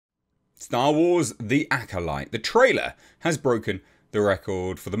Star Wars The Acolyte. The trailer has broken the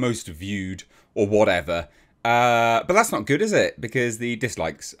record for the most viewed or whatever. But that's not good, is it? Because the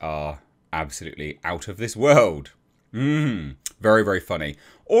dislikes are absolutely out of this world. Very, very funny.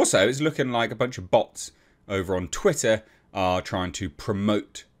 Also, it's looking like a bunch of bots over on Twitter are trying to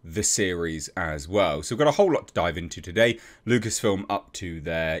promote the series as well. So we've got a whole lot to dive into today. Lucasfilm up to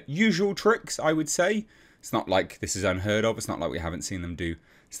their usual tricks, I would say. It's not like this is unheard of. It's not like we haven't seen them do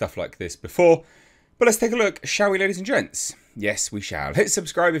stuff like this before. But let's take a look, shall we, ladies and gents? Yes, we shall. Hit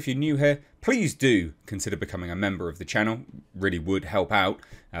subscribe if you're new here. Please do consider becoming a member of the channel. Really would help out.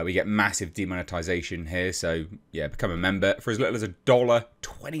 We get massive demonetization here. So, yeah, become a member for as little as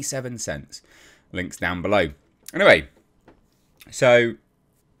 $1.27. Links down below. Anyway, so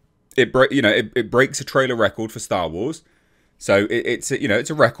it breaks a trailer record for Star Wars. So it's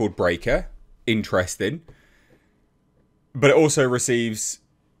a record breaker. Interesting. But it also receives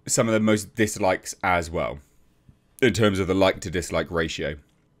some of the most dislikes as well, in terms of the like to dislike ratio.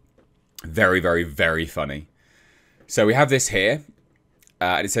 Very, very, very funny. So we have this here,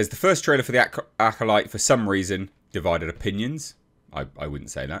 and it says the first trailer for the Acolyte for some reason divided opinions. I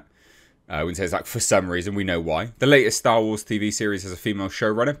wouldn't say that. I wouldn't say it's like for some reason. We know why. The latest Star Wars TV series has a female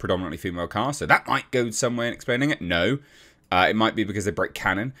showrunner, predominantly female cast, so that might go somewhere in explaining it. No. It might be because they break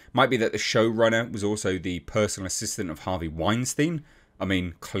canon. Might be that the showrunner was also the personal assistant of Harvey Weinstein. I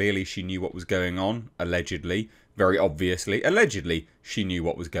mean, clearly she knew what was going on, allegedly. Very obviously. Allegedly, she knew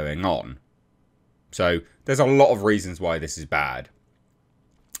what was going on. So, there's a lot of reasons why this is bad.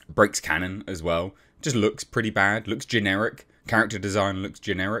 Breaks canon as well. Just looks pretty bad. Looks generic. Character design looks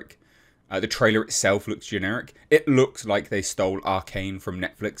generic. The trailer itself looks generic. It looks like they stole Arcane from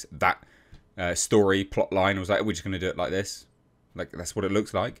Netflix. That story, plot line was like, we're just going to do it like this. Like, that's what it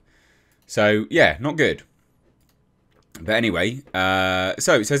looks like. So, yeah, not good. But anyway,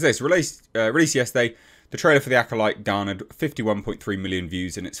 so it says this. Released yesterday, the trailer for The Acolyte garnered 51.3 million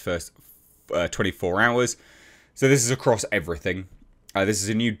views in its first 24 hours. So this is across everything. This is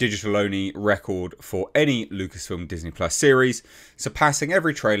a new digital-only record for any Lucasfilm Disney Plus series, surpassing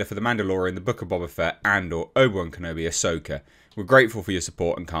every trailer for The Mandalorian, The Book of Boba Fett, and or Obi-Wan Kenobi, Ahsoka. We're grateful for your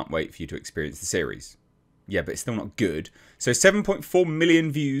support and can't wait for you to experience the series. Yeah, but it's still not good. So 7.4 million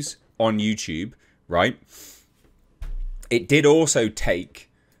views on YouTube, right? It did also take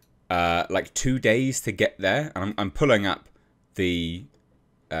like 2 days to get there. And I'm pulling up the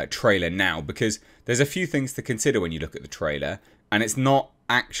trailer now because there's a few things to consider when you look at the trailer. And it's not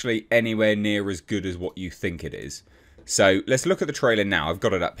actually anywhere near as good as what you think it is. So let's look at the trailer now. I've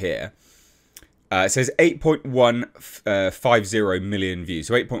got it up here. It says 8.150 million views.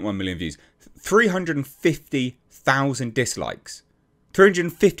 So 8.1 million views. 350,000 dislikes.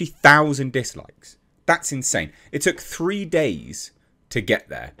 350,000 dislikes. That's insane. It took 3 days to get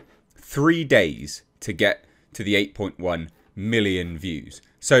there. 3 days to get to the 8.1 million views.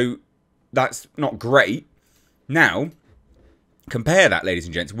 So that's not great. Now, compare that, ladies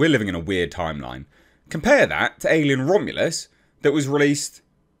and gents. We're living in a weird timeline. Compare that to Alien Romulus that was released...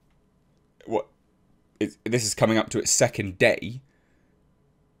 This is coming up to its second day.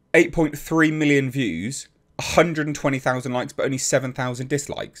 8.3 million views, 120,000 likes, but only 7,000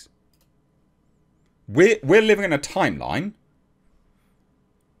 dislikes. We're living in a timeline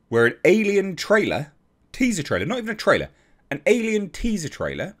where an Alien trailer, teaser trailer, not even a trailer, an Alien teaser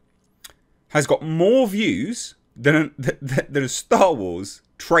trailer has got more views than a Star Wars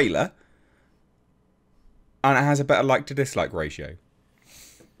trailer, and it has a better like to dislike ratio.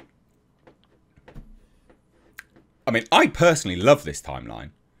 I mean, I personally love this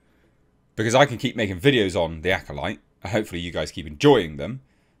timeline because I can keep making videos on The Acolyte. Hopefully you guys keep enjoying them.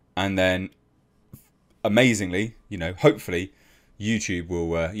 And then, amazingly, hopefully YouTube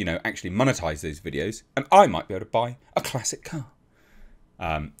will, actually monetize those videos. And I might be able to buy a classic car.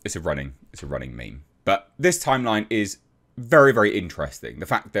 It's a running meme. But this timeline is very, very interesting. The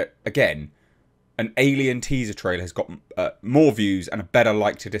fact that, again, an Alien teaser trailer has got more views and a better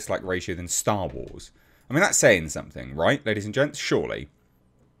like to dislike ratio than Star Wars. I mean, that's saying something, right, ladies and gents? Surely.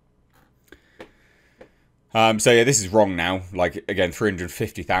 So, yeah, this is wrong now. Like, again,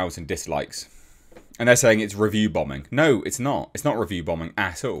 350,000 dislikes. And they're saying it's review bombing. No, it's not. It's not review bombing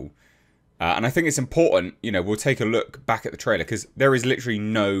at all. And I think it's important, we'll take a look back at the trailer because there is literally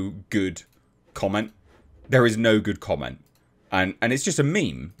no good comment. There is no good comment. And it's just a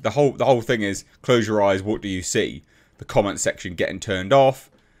meme. The whole thing is, close your eyes, what do you see? The comment section getting turned off.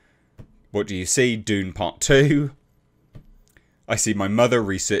 What do you see? Dune Part 2. I see my mother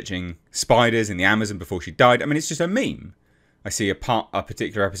researching spiders in the Amazon before she died. I mean, it's just a meme. I see a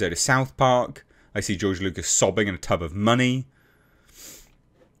particular episode of South Park. I see George Lucas sobbing in a tub of money.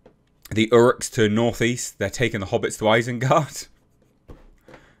 The Uruks to northeast. They're taking the hobbits to Isengard.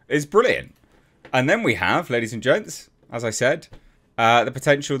 It's brilliant. And then we have, ladies and gents, as I said, the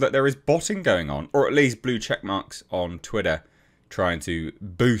potential that there is botting going on, or at least blue check marks on Twitter trying to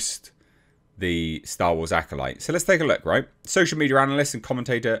boost the Star Wars Acolyte. So let's take a look, right? Social media analyst and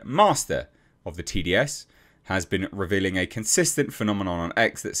commentator master of the TDS has been revealing a consistent phenomenon on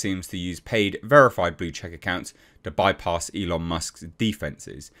X that seems to use paid, verified blue check accounts to bypass Elon Musk's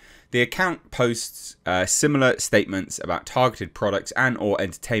defenses. The account posts similar statements about targeted products and or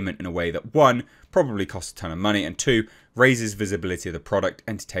entertainment in a way that, one, probably costs a ton of money, and two, raises visibility of the product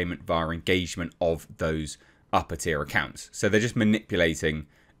entertainment via engagement of those upper tier accounts. So they're just manipulating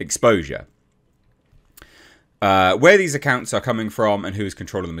exposure. Where these accounts are coming from and who is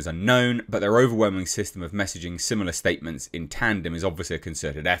controlling them is unknown, but their overwhelming system of messaging similar statements in tandem is obviously a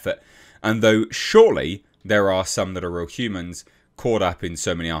concerted effort. And though surely there are some that are real humans caught up in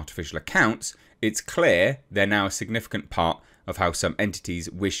so many artificial accounts, it's clear they're now a significant part of how some entities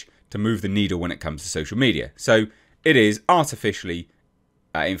wish to move the needle when it comes to social media. So it is artificially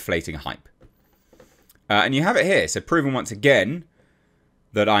inflating hype. And you have it here. So proving once again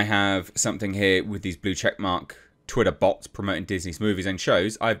that I have something here with these blue checkmark Twitter bots promoting Disney's movies and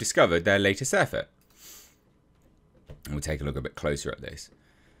shows, I've discovered their latest effort. And we'll take a look a bit closer at this.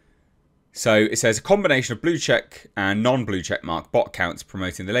 So it says a combination of blue check and non-blue check mark bot accounts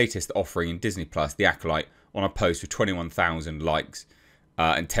promoting the latest offering in Disney Plus, The Acolyte, on a post with 21,000 likes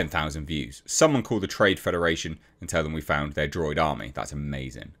and 10,000 views. Someone called the Trade Federation and tell them we found their droid army. That's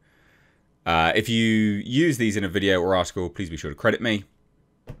amazing. If you use these in a video or article, please be sure to credit me.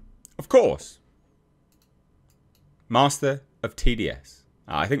 Of course. Master of TDS.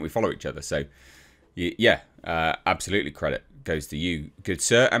 I think we follow each other, so yeah, absolutely credit goes to you, good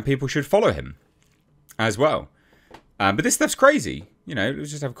sir, and people should follow him as well. But this stuff's crazy. You know,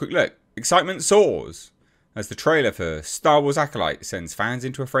 let's just have a quick look. Excitement soars as the trailer for Star Wars Acolyte sends fans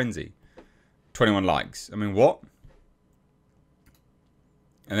into a frenzy. 21 likes. I mean, what?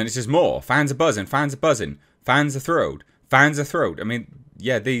 And then it's just more. Fans are buzzing. Fans are buzzing. Fans are thrilled. Fans are thrilled. I mean,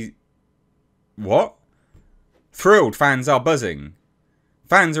 yeah, these... What? Thrilled fans are buzzing.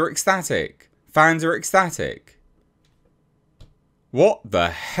 Fans are ecstatic. Fans are ecstatic. What the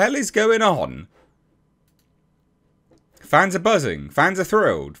hell is going on? Fans are buzzing. Fans are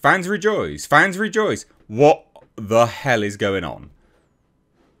thrilled. Fans rejoice. Fans rejoice. What the hell is going on?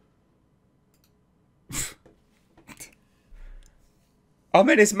 I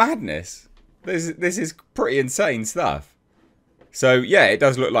mean, it's madness. This is pretty insane stuff. So, yeah, it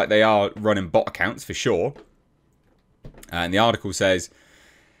does look like they are running bot accounts for sure. And the article says,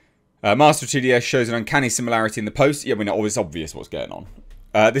 Master TDS shows an uncanny similarity in the post. Yeah, we know it's obvious what's going on.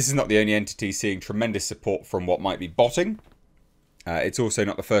 This is not the only entity seeing tremendous support from what might be botting. It's also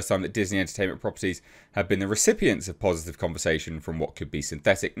not the first time that Disney entertainment properties have been the recipients of positive conversation from what could be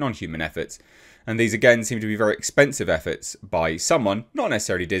synthetic, non-human efforts. And these again seem to be very expensive efforts by someone, not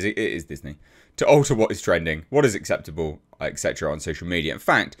necessarily Disney, it is Disney, to alter what is trending, what is acceptable, etc. on social media. In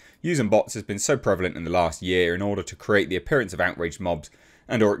fact, using bots has been so prevalent in the last year in order to create the appearance of outraged mobs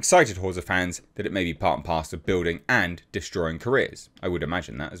and or excited hordes of fans that it may be part and parcel of building and destroying careers. I would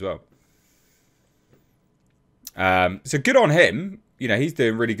imagine that as well. So good on him. You know, he's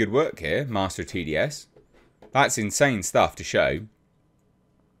doing really good work here, Master TDS. That's insane stuff to show.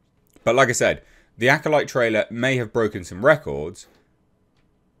 But like I said, the Acolyte trailer may have broken some records,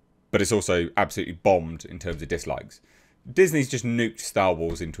 but it's also absolutely bombed in terms of dislikes. Disney's just nuked Star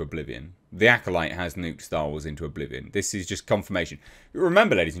Wars into oblivion. The Acolyte has nuked Star Wars into oblivion. This is just confirmation.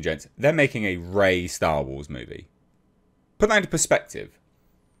 Remember, ladies and gents, they're making a Rey Star Wars movie. Put that into perspective.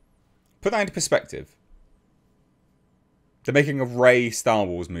 Put that into perspective. They're making a Rey Star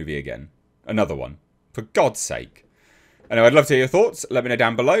Wars movie again. Another one. For God's sake. Anyway, I'd love to hear your thoughts. Let me know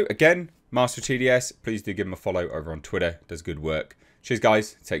down below. Again, Master TDS, please do give him a follow over on Twitter. Does good work. Cheers,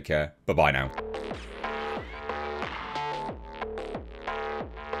 guys. Take care. Bye-bye now.